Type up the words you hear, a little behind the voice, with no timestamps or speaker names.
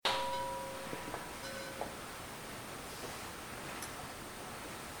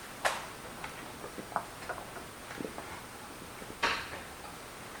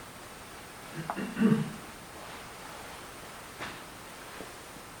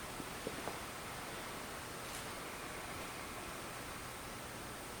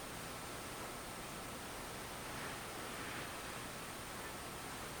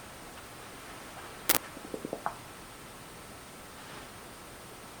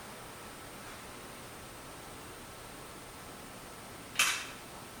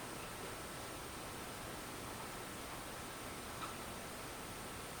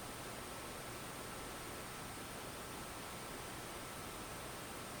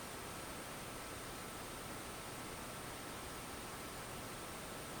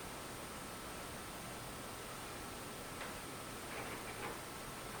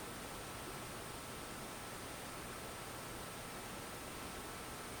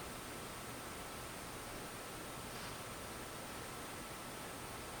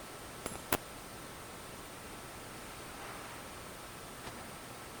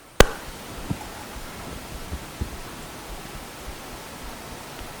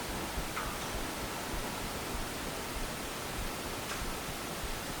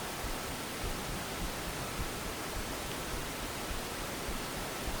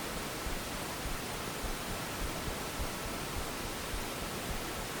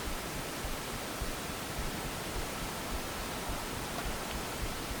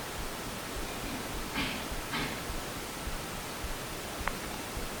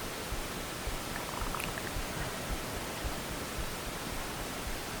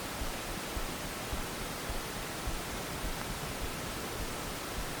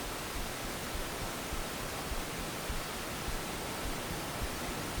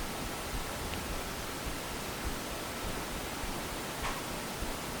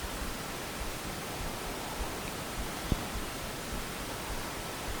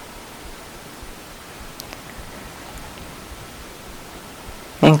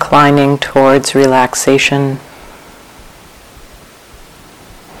inclining towards relaxation.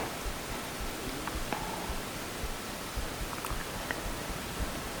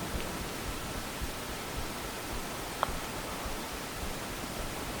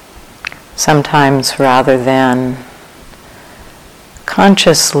 Sometimes rather than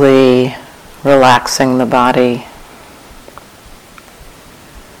consciously relaxing the body,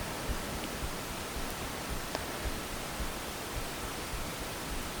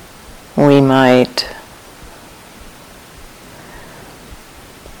 we might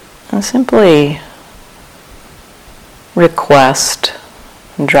simply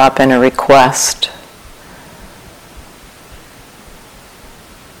drop in a request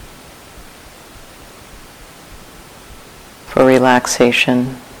for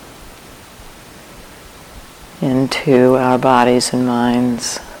relaxation into our bodies and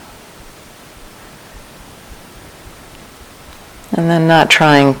minds. And then not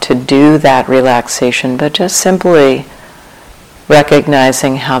trying to do that relaxation, but just simply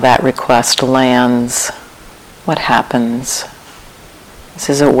recognizing how that request lands, what happens. This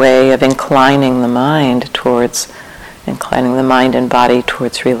is a way of inclining the mind and body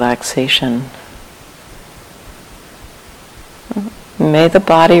towards relaxation. May the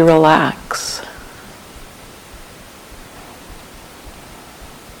body relax.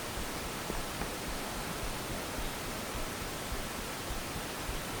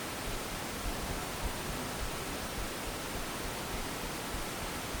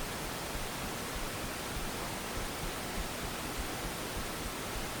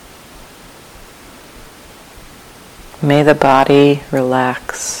 May the body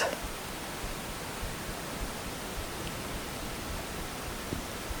relax.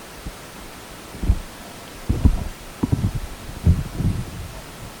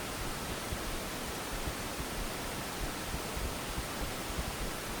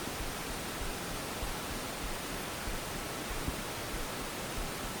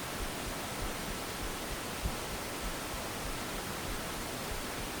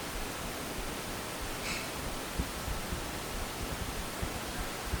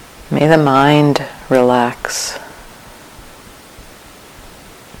 May the mind relax.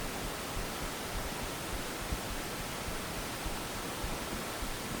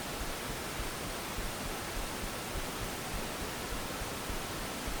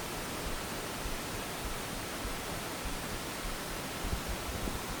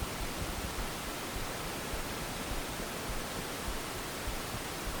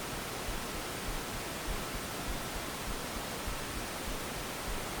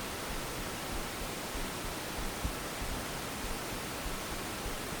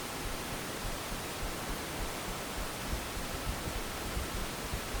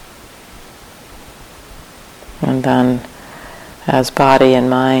 And then, as body and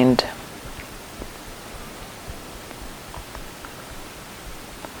mind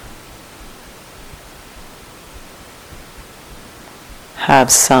have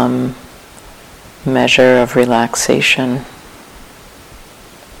some measure of relaxation,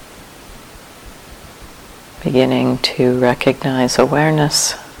 beginning to recognize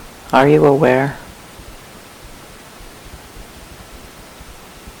awareness. Are you aware?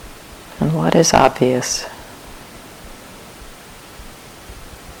 And what is obvious?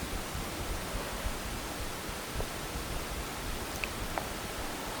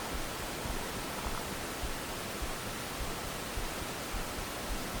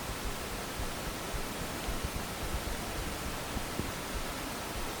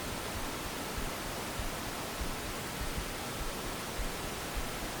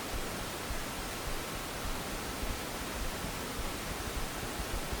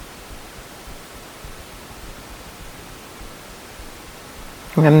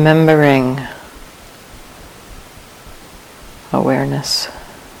 Remembering awareness.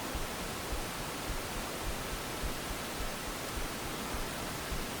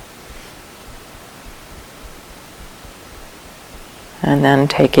 And then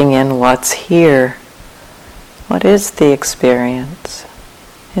taking in what's here. What is the experience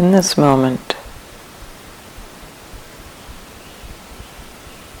in this moment?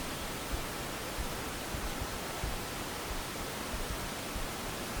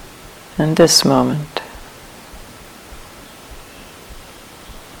 In this moment.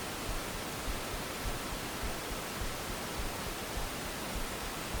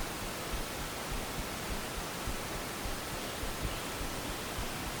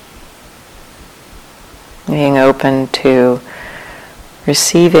 Being open to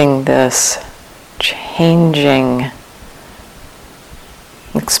receiving this changing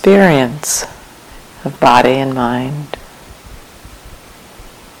experience of body and mind.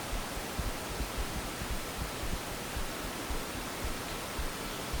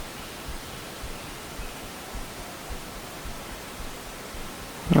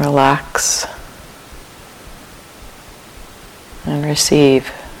 Relax and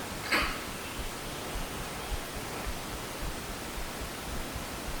receive.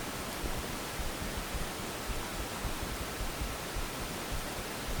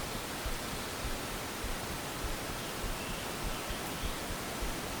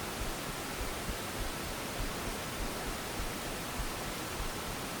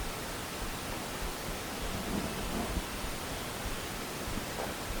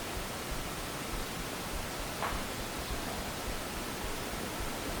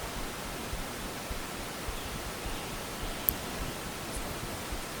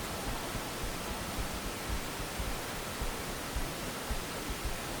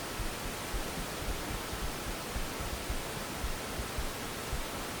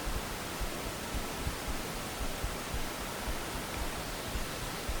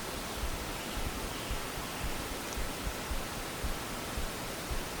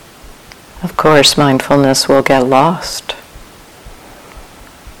 Of course, mindfulness will get lost.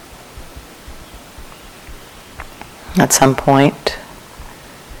 At some point,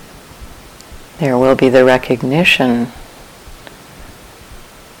 there will be the recognition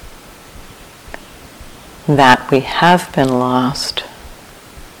that we have been lost.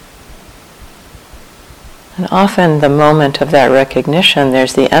 And often the moment of that recognition,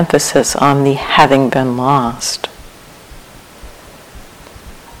 there's the emphasis on the having been lost.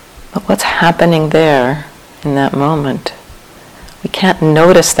 But what's happening there in that moment? We can't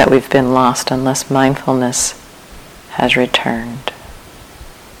notice that we've been lost unless mindfulness has returned.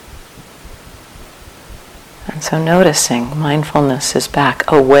 And so noticing mindfulness is back,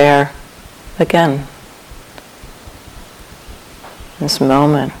 aware again. This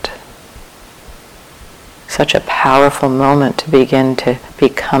moment, such a powerful moment to begin to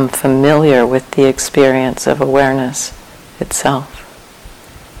become familiar with the experience of awareness itself.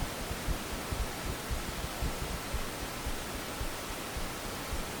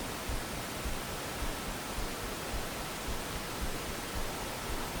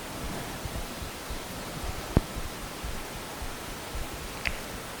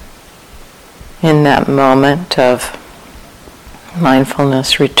 In that moment of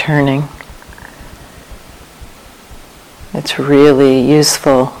mindfulness returning, it's really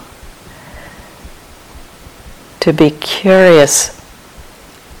useful to be curious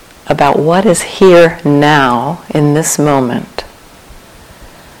about what is here now in this moment,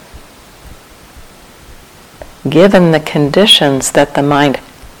 given the conditions that the mind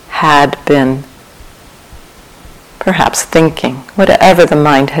had been perhaps thinking, whatever the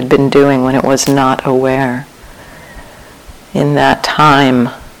mind had been doing when it was not aware. In that time,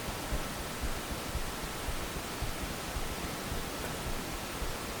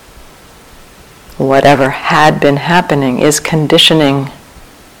 whatever had been happening is conditioning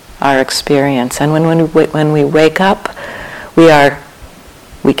our experience. And when we wake up,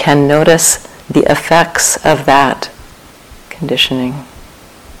 we can notice the effects of that conditioning.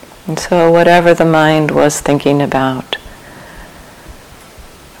 And so whatever the mind was thinking about,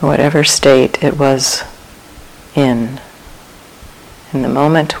 whatever state it was in the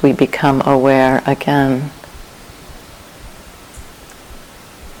moment we become aware again,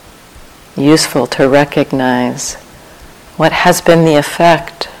 useful to recognize what has been the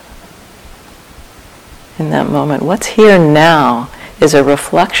effect in that moment. What's here now is a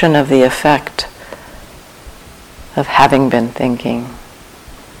reflection of the effect of having been thinking,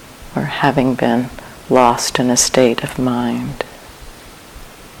 or having been lost in a state of mind.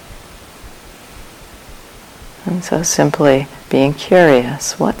 And so simply being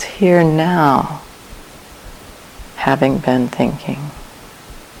curious, what's here now, having been thinking?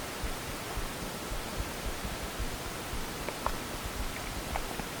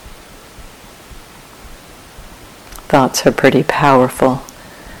 Thoughts are pretty powerful.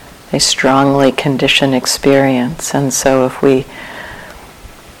 They strongly condition experience, and so if we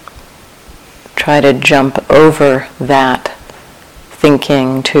try to jump over that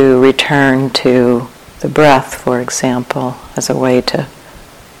thinking to return to the breath, for example, as a way to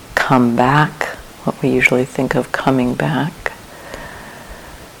come back, what we usually think of coming back,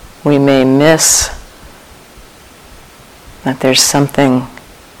 we may miss that there's something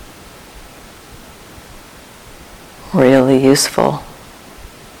really useful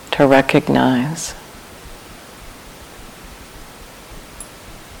to recognize.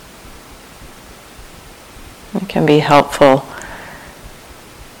 It can be helpful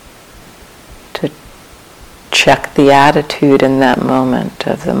to check the attitude in that moment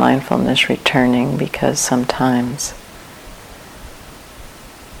of the mindfulness returning, because sometimes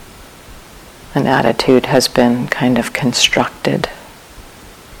an attitude has been kind of constructed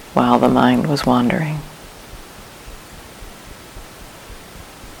while the mind was wandering.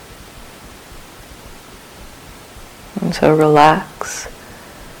 And so relax.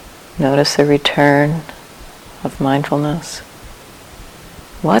 Notice the return of mindfulness.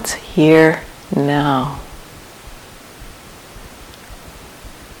 What's here now?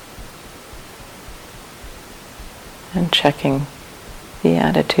 And checking the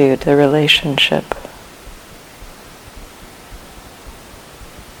attitude, the relationship.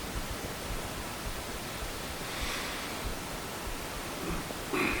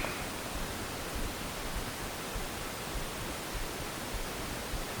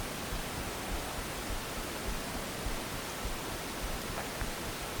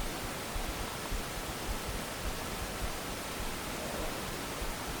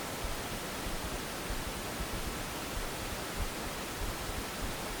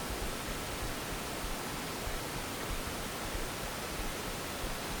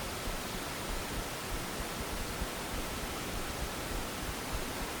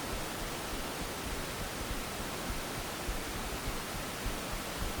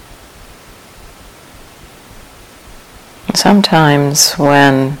 Sometimes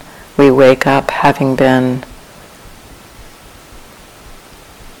when we wake up having been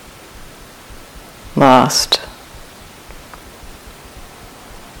lost,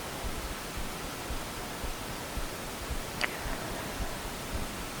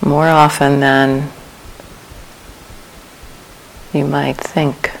 more often than you might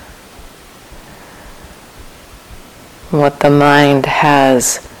think, what the mind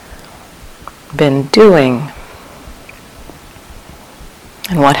has been doing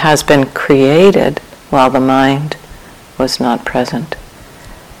and what has been created while the mind was not present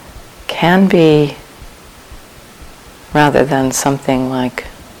can be, rather than something like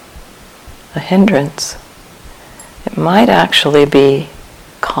a hindrance, it might actually be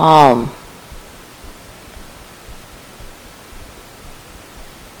calm,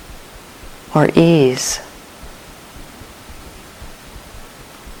 or ease.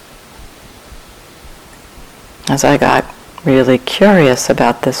 As I got really curious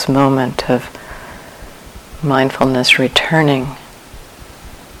about this moment of mindfulness returning,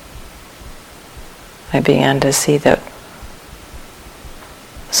 I began to see that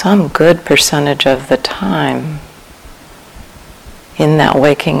some good percentage of the time in that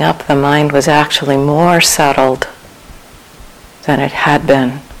waking up, the mind was actually more settled than it had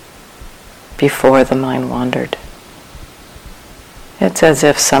been before the mind wandered. It's as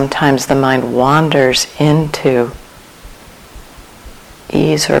if sometimes the mind wanders into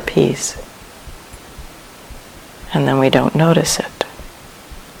ease or peace, and then we don't notice it.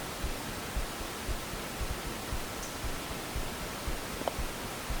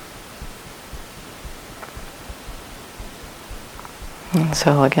 And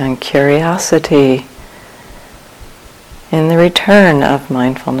so again, curiosity in the return of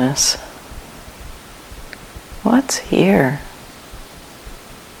mindfulness. What's here?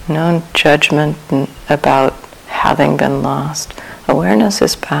 No judgment about having been lost. Awareness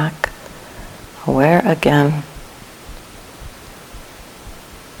is back, aware again.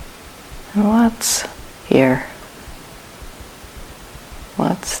 And what's here?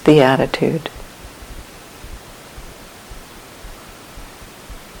 What's the attitude?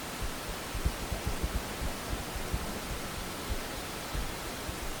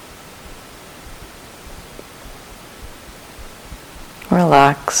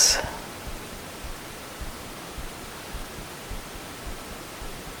 Relax.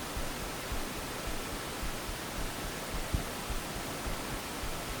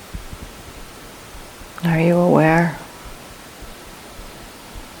 Are you aware?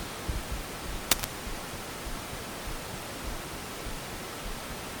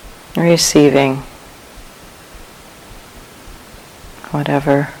 Receiving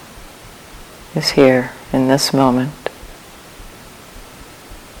whatever is here in this moment,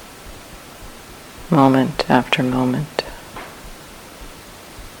 moment after moment.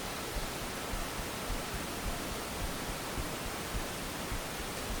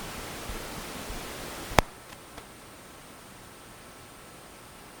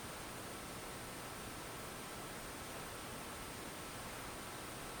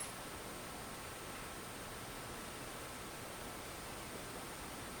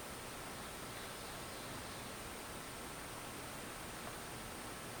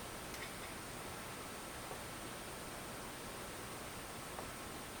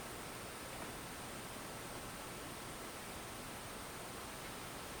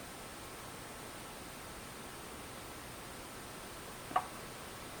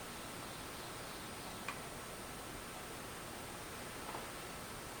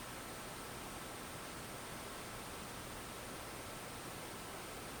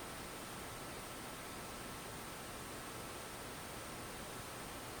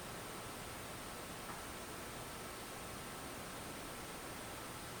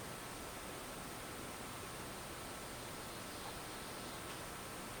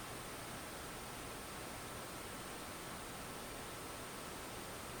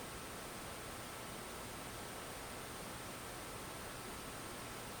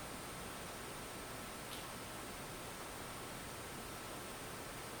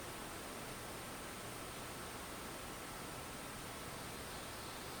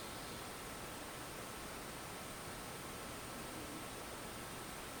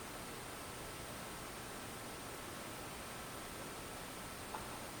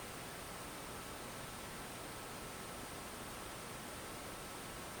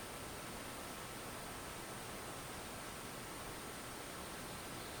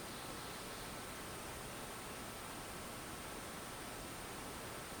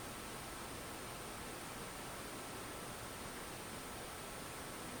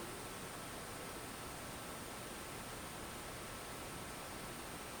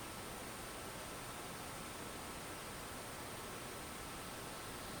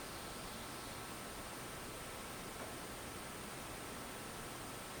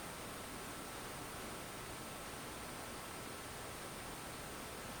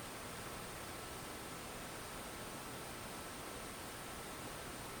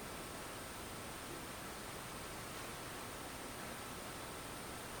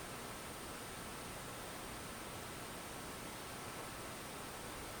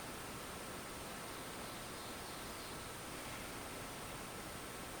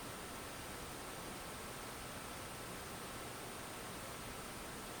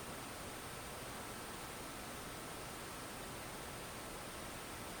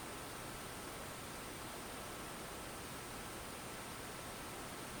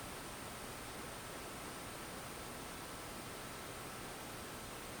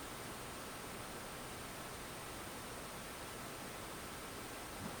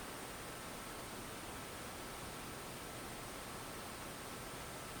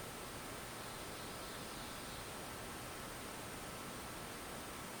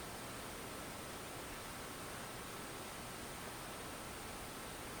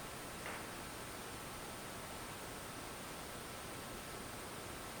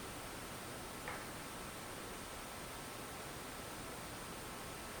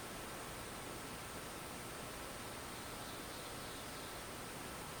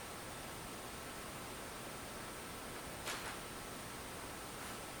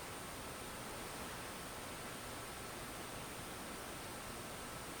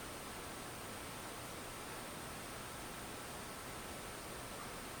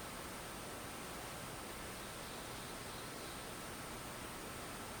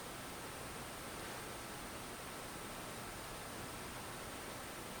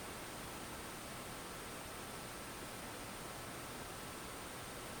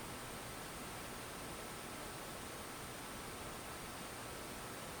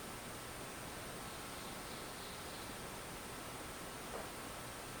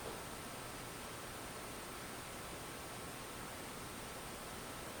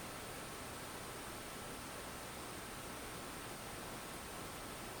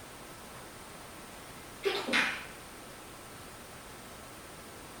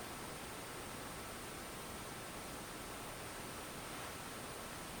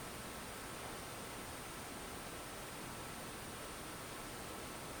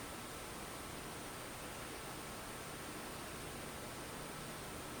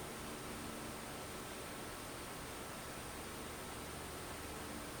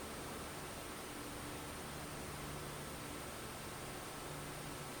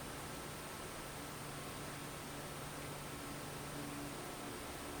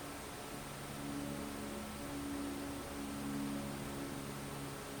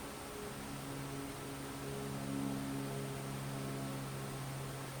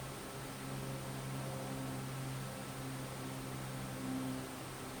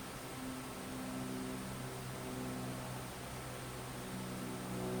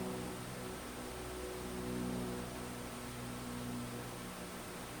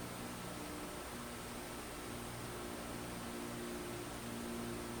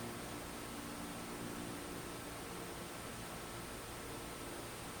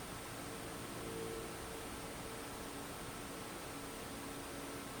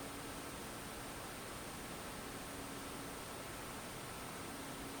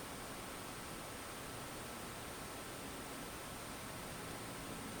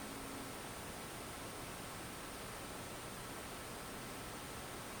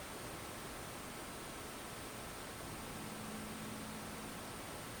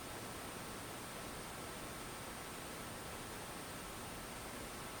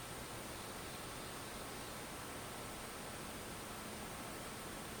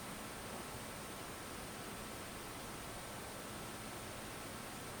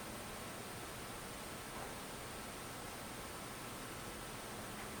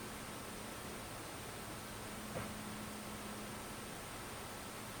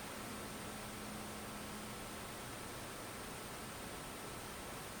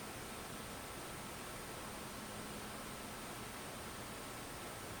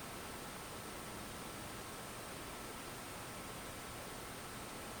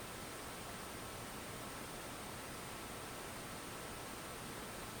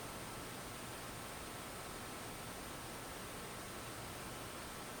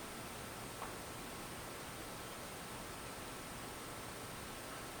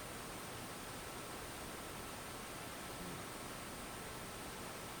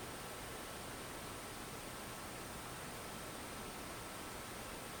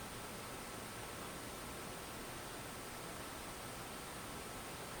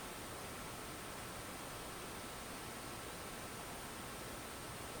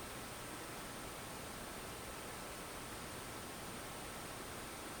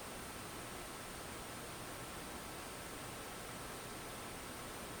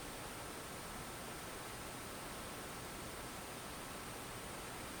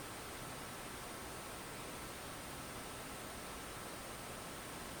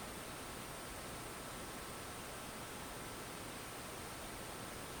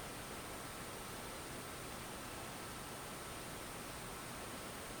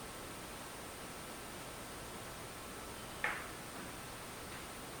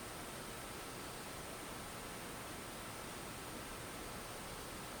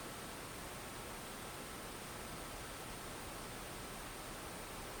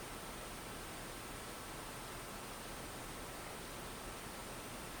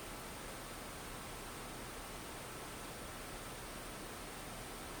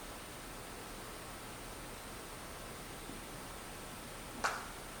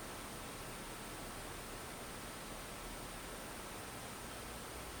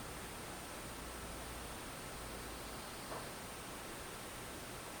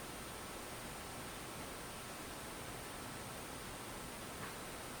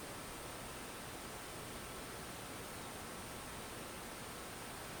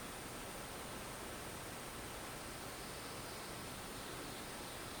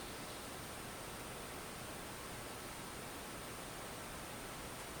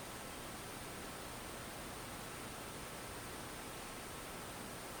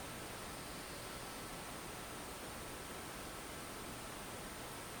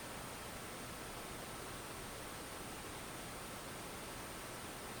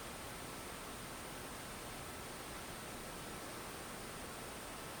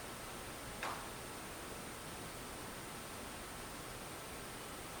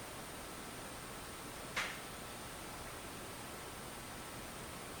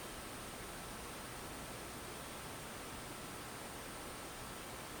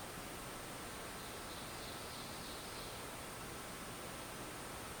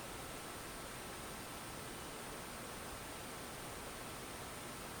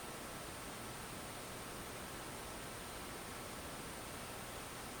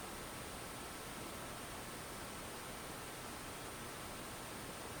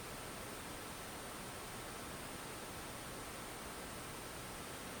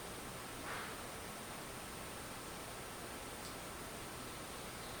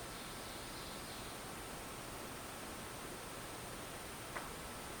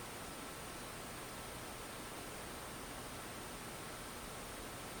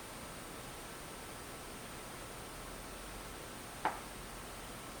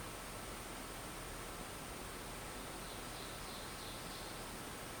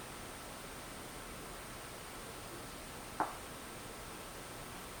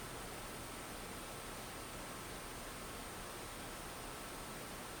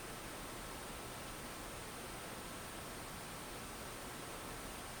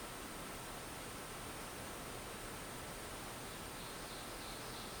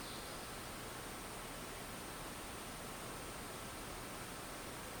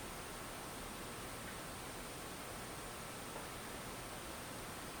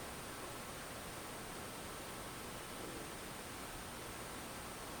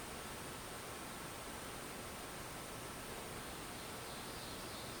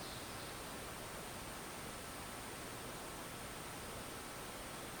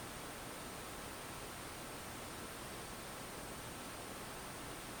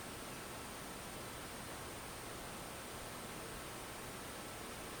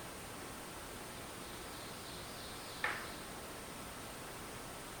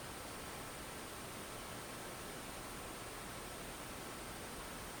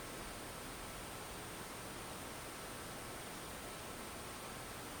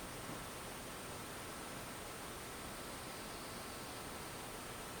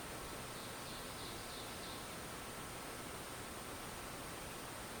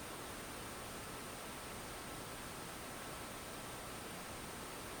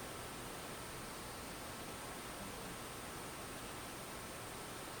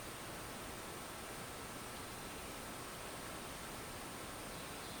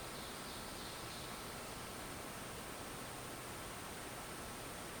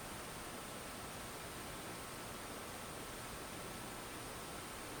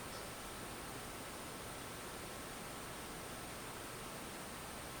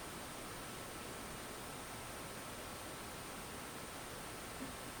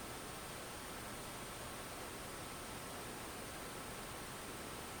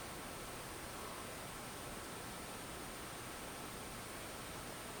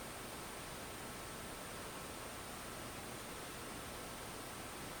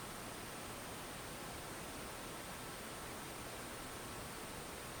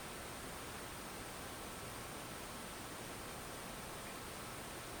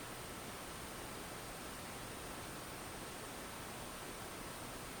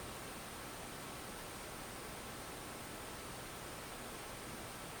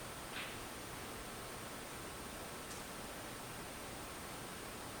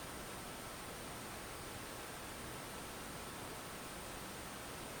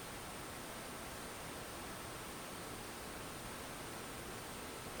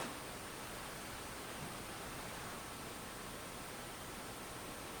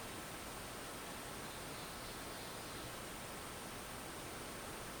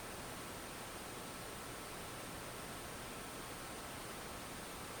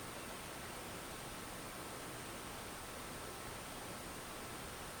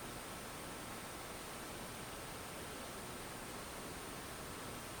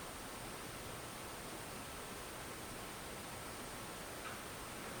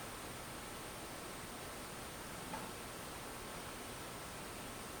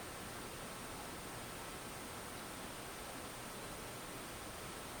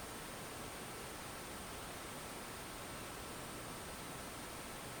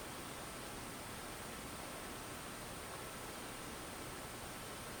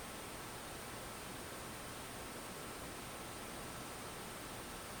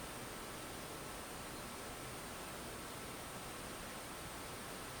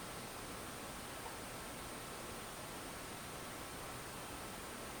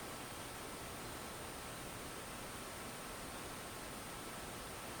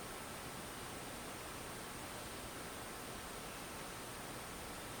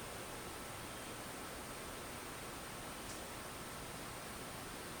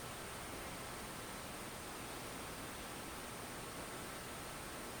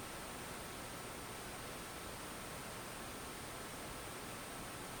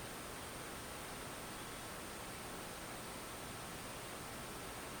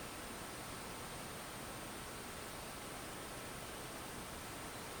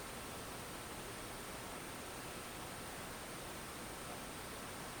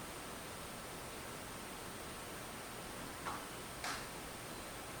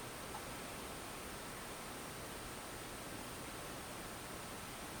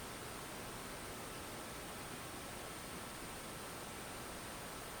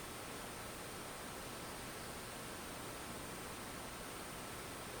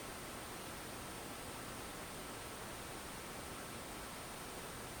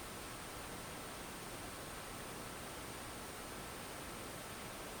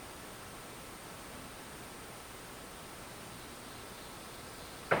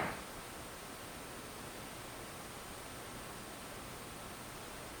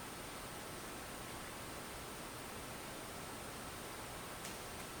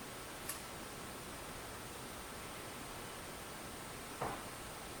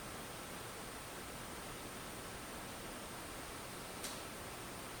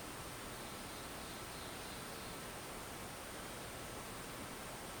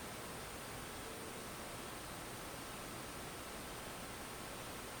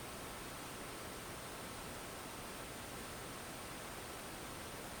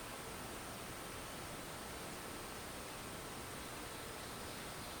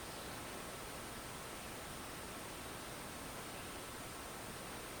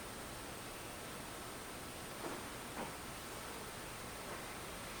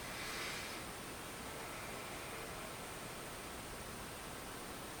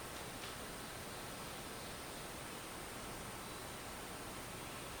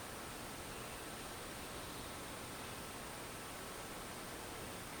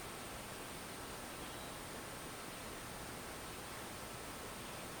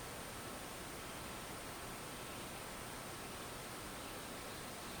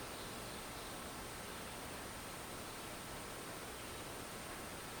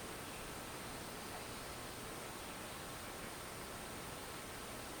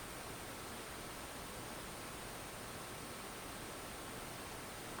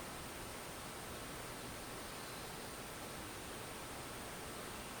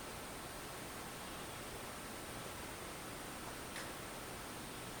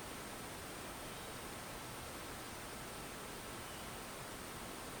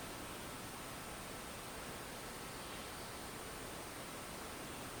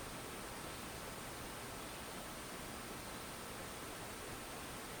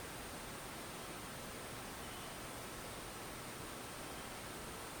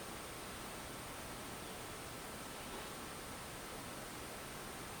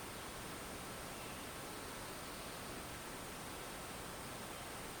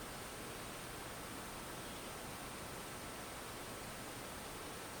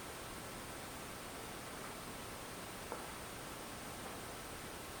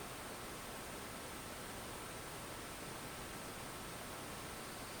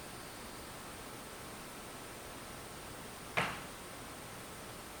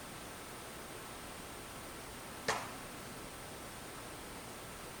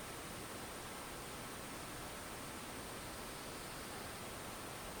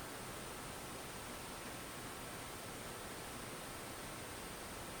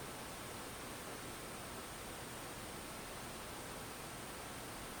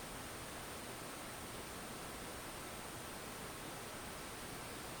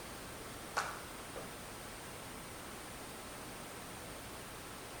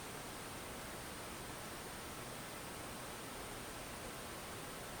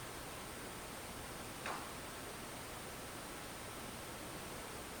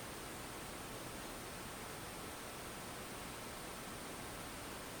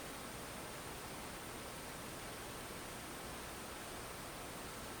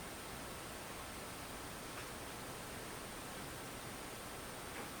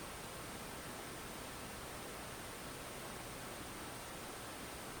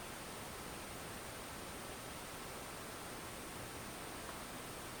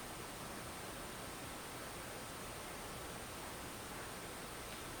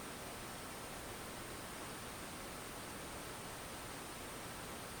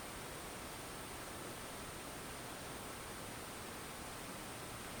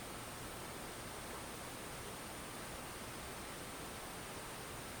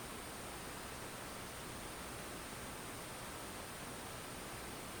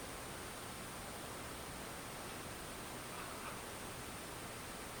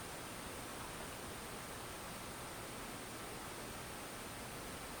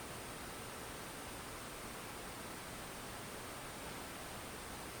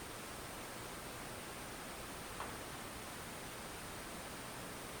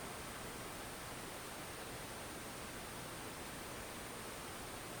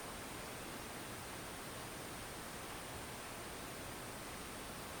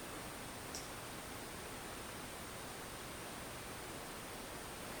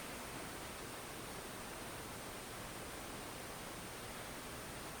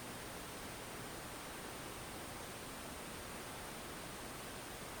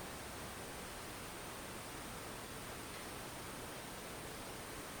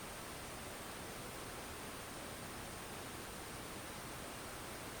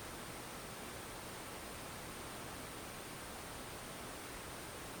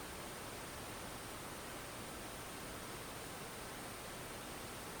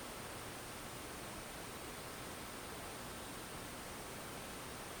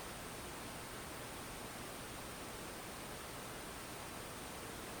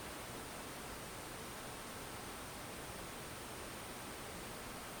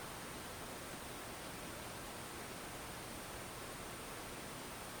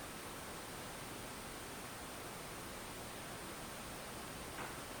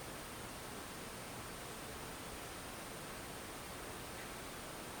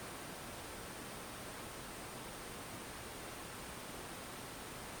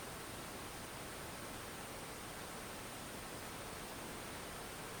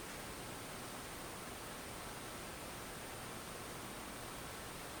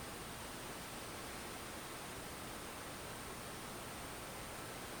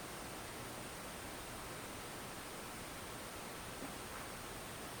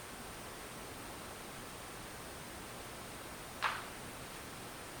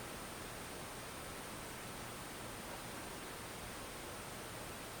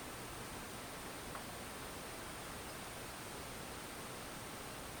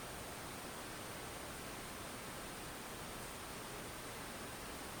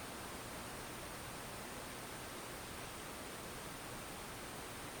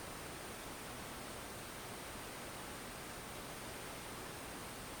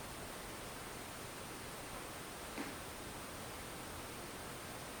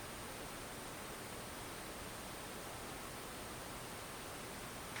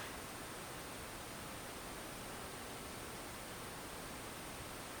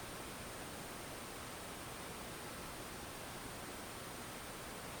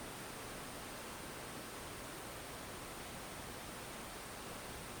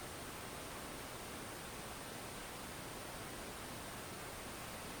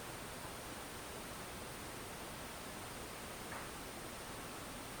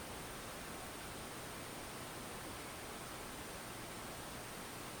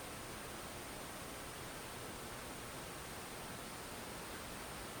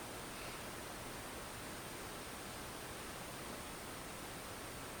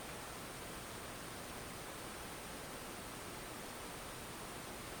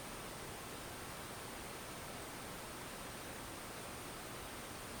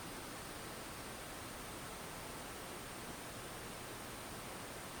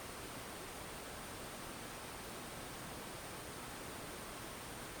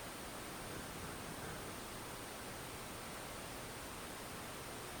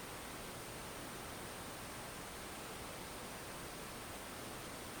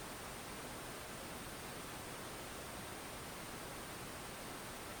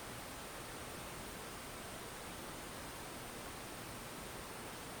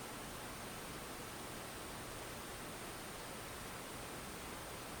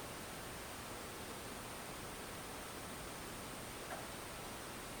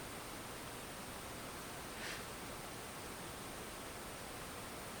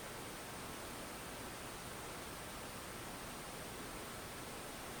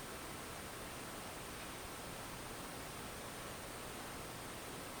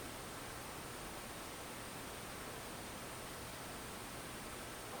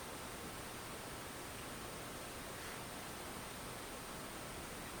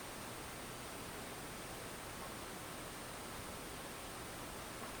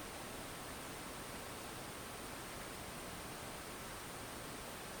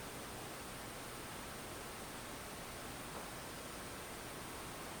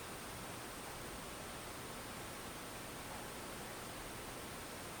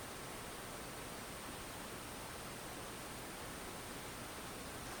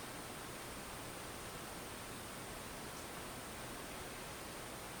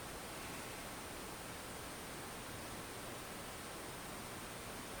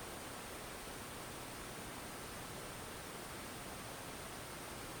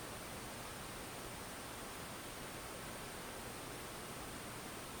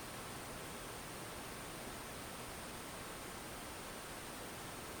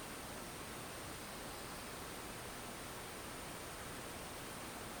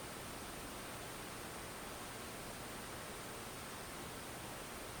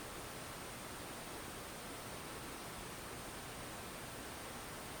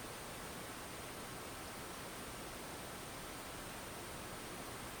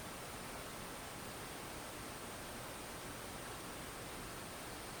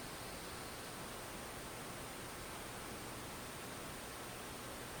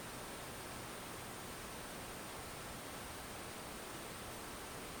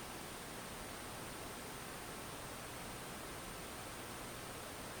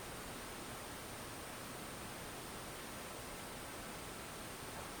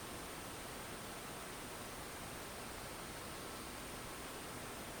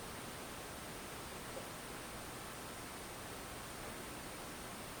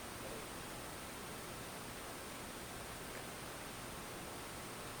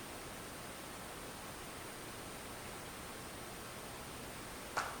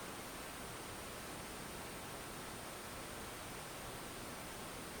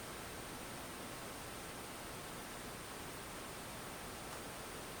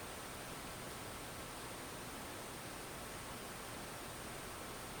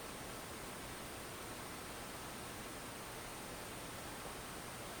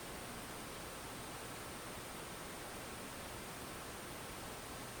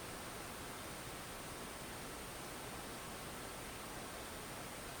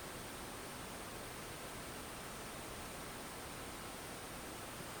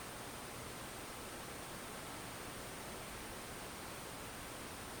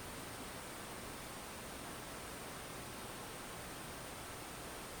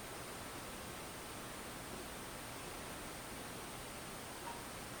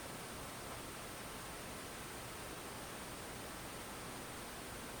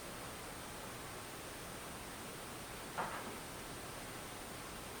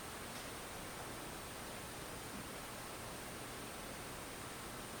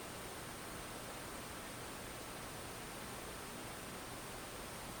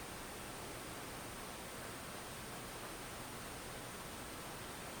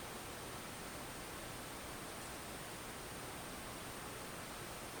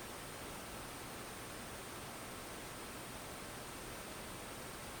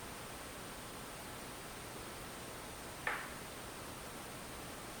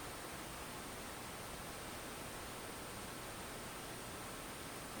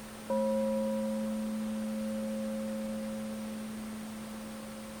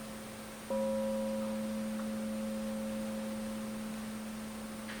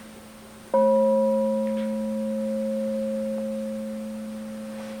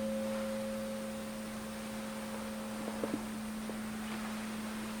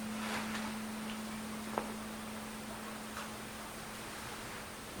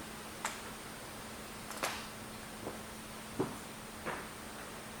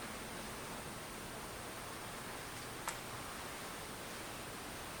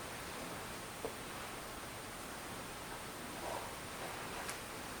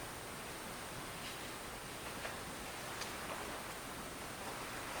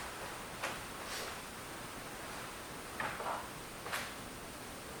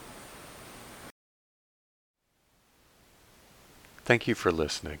 Thank you for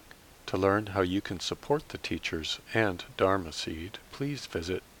listening. To learn how you can support the teachers and Dharma Seed, please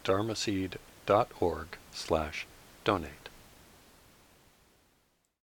visit dharmaseed.org/donate.